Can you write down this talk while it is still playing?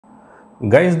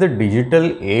Guys, the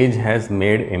digital age has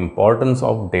made importance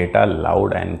of data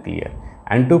loud and clear.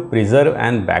 And to preserve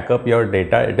and backup your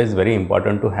data, it is very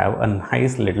important to have a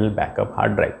nice little backup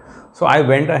hard drive. So I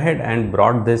went ahead and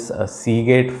brought this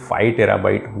Seagate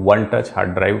 5TB One Touch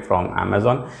hard drive from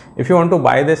Amazon. If you want to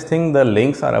buy this thing, the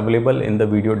links are available in the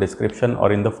video description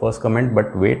or in the first comment.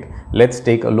 But wait, let's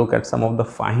take a look at some of the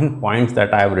fine points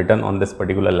that I have written on this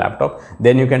particular laptop.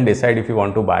 Then you can decide if you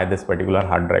want to buy this particular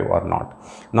hard drive or not.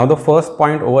 Now the first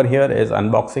point over here is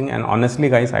unboxing, and honestly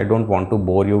guys, I don't want to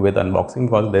bore you with unboxing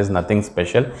because there's nothing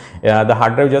special. The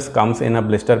hard drive just comes in a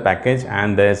blister package,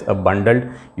 and there's a bundled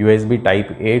USB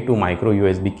type A to micro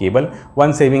USB cable.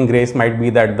 One saving grace might be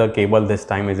that the cable this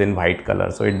time is in white color,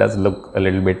 so it does look a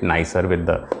little bit nicer with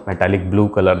the metallic blue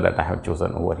color that I have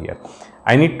chosen over here.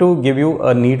 I need to give you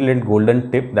a neat little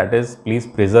golden tip, that is, please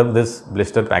preserve this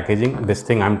blister packaging. This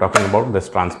thing I'm talking about, this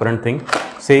transparent thing.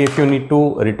 Say if you need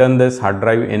to return this hard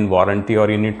drive in warranty,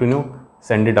 or you need to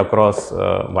send it across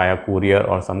via courier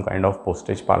or some kind of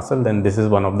postage parcel, then this is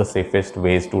one of the safest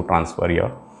ways to transport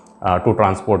your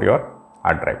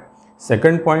hard drive.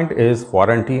 Second point is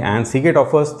warranty, and Seagate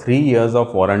offers 3 years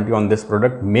of warranty on this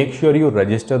product. Make sure you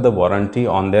register the warranty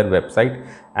on their website,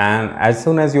 and as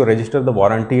soon as you register the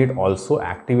warranty, it also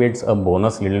activates a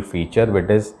bonus little feature,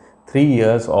 which is 3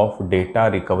 years of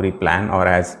data recovery plan, or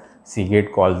as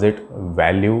Seagate calls it,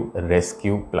 value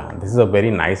rescue plan. This is a very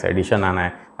nice addition,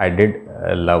 and I did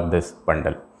love this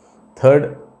bundle.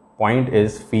 Third point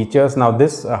is features. Now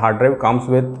this hard drive comes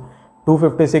with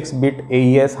 256-bit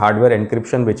AES hardware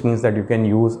encryption, which means that you can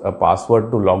use a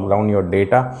password to lock down your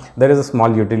data. There is a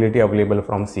small utility available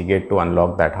from Seagate to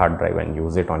unlock that hard drive and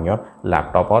use it on your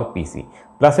laptop or PC.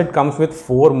 Plus it comes with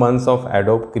 4 months of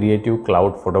Adobe Creative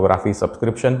Cloud photography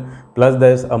subscription. Plus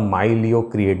there's a MyLeo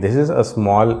Create. This is a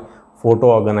small photo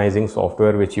organizing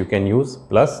software which you can use.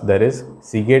 Plus there is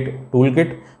Seagate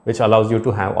Toolkit, which allows you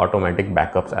to have automatic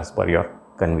backups as per your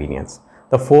convenience.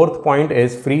 The fourth point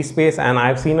is free space, and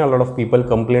I've seen a lot of people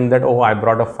complain that, oh, I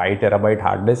brought a 5TB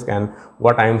hard disk, and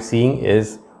what I'm seeing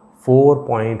is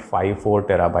 4.54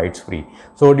 terabytes free.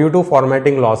 So due to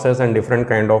formatting losses and different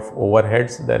kind of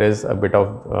overheads, there is a bit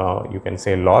of you can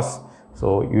say loss.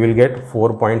 So you will get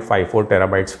 4.54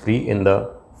 terabytes free in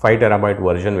the 5TB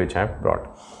version which I've brought.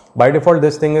 By default,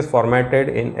 this thing is formatted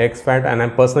in exFAT, and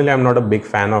I'm not a big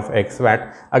fan of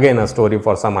exFAT. Again, a story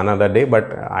for some another day, but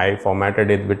I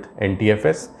formatted it with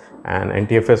NTFS, and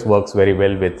NTFS works very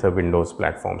well with Windows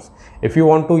platforms. If you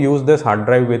want to use this hard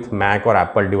drive with Mac or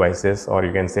Apple devices, or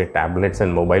you can say tablets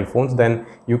and mobile phones, then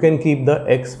you can keep the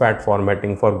exFAT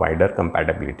formatting for wider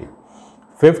compatibility.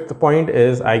 Fifth point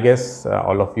is, I guess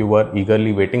all of you were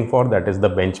eagerly waiting for, that is the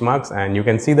benchmarks, and you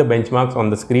can see the benchmarks on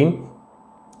the screen.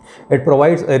 It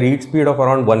provides a read speed of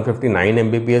around 159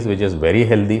 Mbps, which is very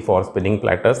healthy for spinning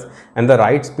platters, and the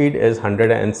write speed is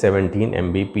 117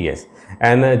 Mbps.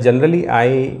 And generally,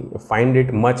 I find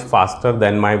it much faster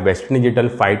than my Western Digital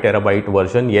 5TB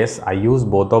version. Yes, I use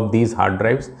both of these hard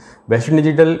drives. Western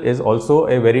Digital is also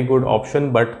a very good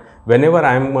option, but whenever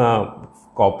I am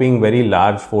copying very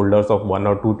large folders of 1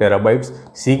 or 2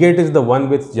 terabytes, Seagate is the one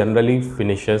which generally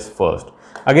finishes first.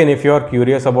 Again, if you are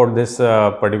curious about this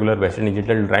particular Western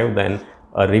Digital drive, then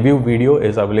a review video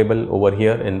is available over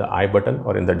here in the I button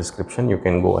or in the description. You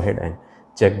can go ahead and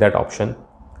check that option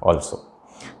also.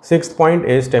 Sixth point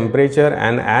is temperature,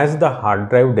 and as the hard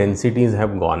drive densities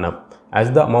have gone up,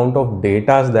 as the amount of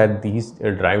data that these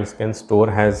drives can store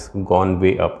has gone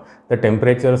way up, the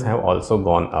temperatures have also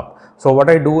gone up. So what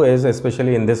I do is,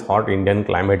 especially in this hot Indian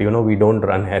climate, we don't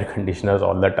run air conditioners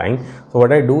all the time. So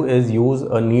what I do is use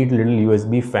a neat little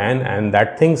USB fan, and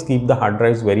that things keep the hard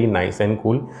drives very nice and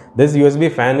cool. This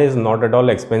USB fan is not at all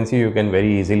expensive. You can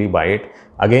very easily buy it.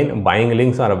 Again, buying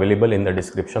links are available in the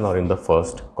description or in the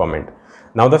first comment.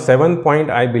 Now the seventh point,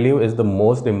 I believe, is the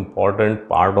most important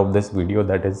part of this video,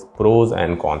 that is pros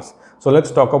and cons. So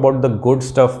let's talk about the good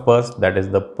stuff first, that is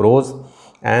the pros.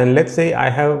 And let's say I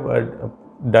have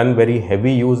done very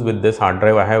heavy use with this hard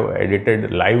drive. I have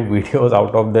edited live videos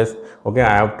out of this. Okay,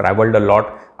 I have traveled a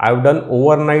lot. I have done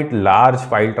overnight large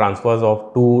file transfers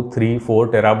of 2, 3, 4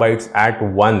 terabytes at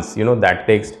once. That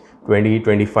takes 20,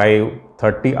 25,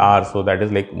 30 hours. So that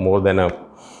is like more than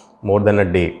a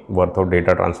day worth of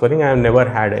data transferring. I have never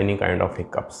had any kind of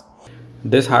hiccups.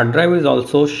 This hard drive is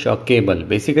also shuckable.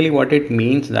 Basically what it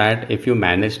means that if you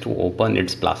manage to open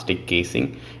its plastic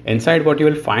casing, inside what you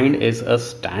will find is a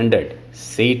standard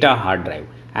SATA hard drive,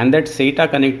 and that SATA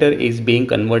connector is being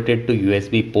converted to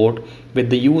USB port with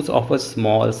the use of a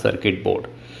small circuit board.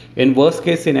 In worst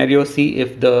case scenario, see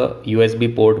if the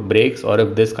USB port breaks or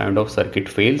if this kind of circuit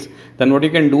fails, then what you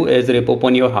can do is rip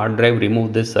open your hard drive,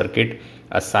 remove this circuit,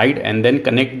 aside and then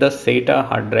connect the SATA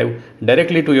hard drive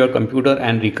directly to your computer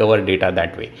and recover data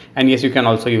that way. And yes, you can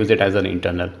also use it as an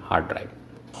internal hard drive.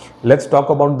 Let's talk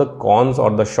about the cons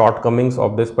or the shortcomings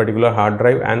of this particular hard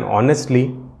drive, and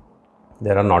honestly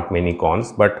there are not many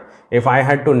cons, but if I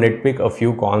had to nitpick a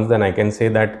few cons, then I can say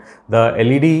that the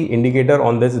LED indicator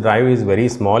on this drive is very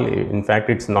small. In fact,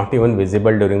 it's not even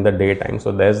visible during the daytime,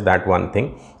 so there's that one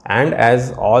thing. And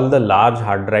as all the large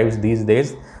hard drives these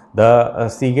days, the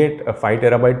Seagate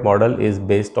 5TB model is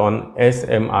based on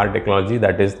SMR technology,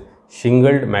 that is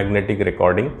shingled magnetic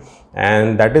recording,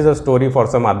 and that is a story for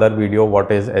some other video.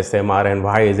 What is SMR and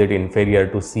why is it inferior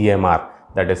to CMR,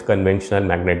 that is conventional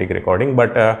magnetic recording?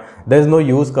 But there is no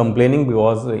use complaining,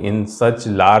 because in such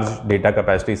large data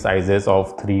capacity sizes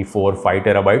of 3, 4, 5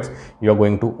 terabytes, you are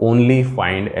going to only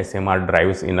find SMR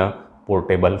drives in a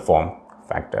portable form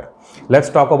factor. Let's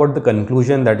talk about the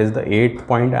conclusion, that is the 8th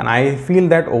point, and I feel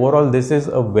that overall this is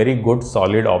a very good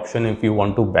solid option if you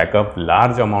want to back up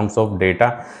large amounts of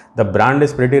data. The brand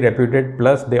is pretty reputed,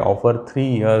 plus they offer 3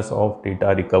 years of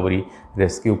data recovery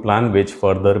rescue plan, which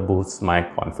further boosts my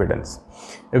confidence.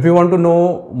 If you want to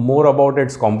know more about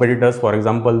its competitors, for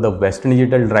example the Western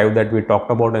Digital drive that we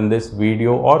talked about in this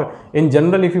video, or in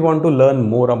general if you want to learn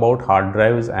more about hard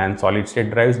drives and solid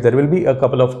state drives, there will be a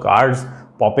couple of cards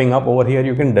popping up over here.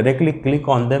 You can directly click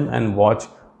on them and watch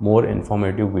more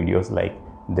informative videos like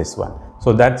this one.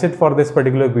 So that's it for this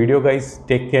particular video, guys.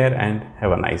 Take care and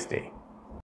have a nice day.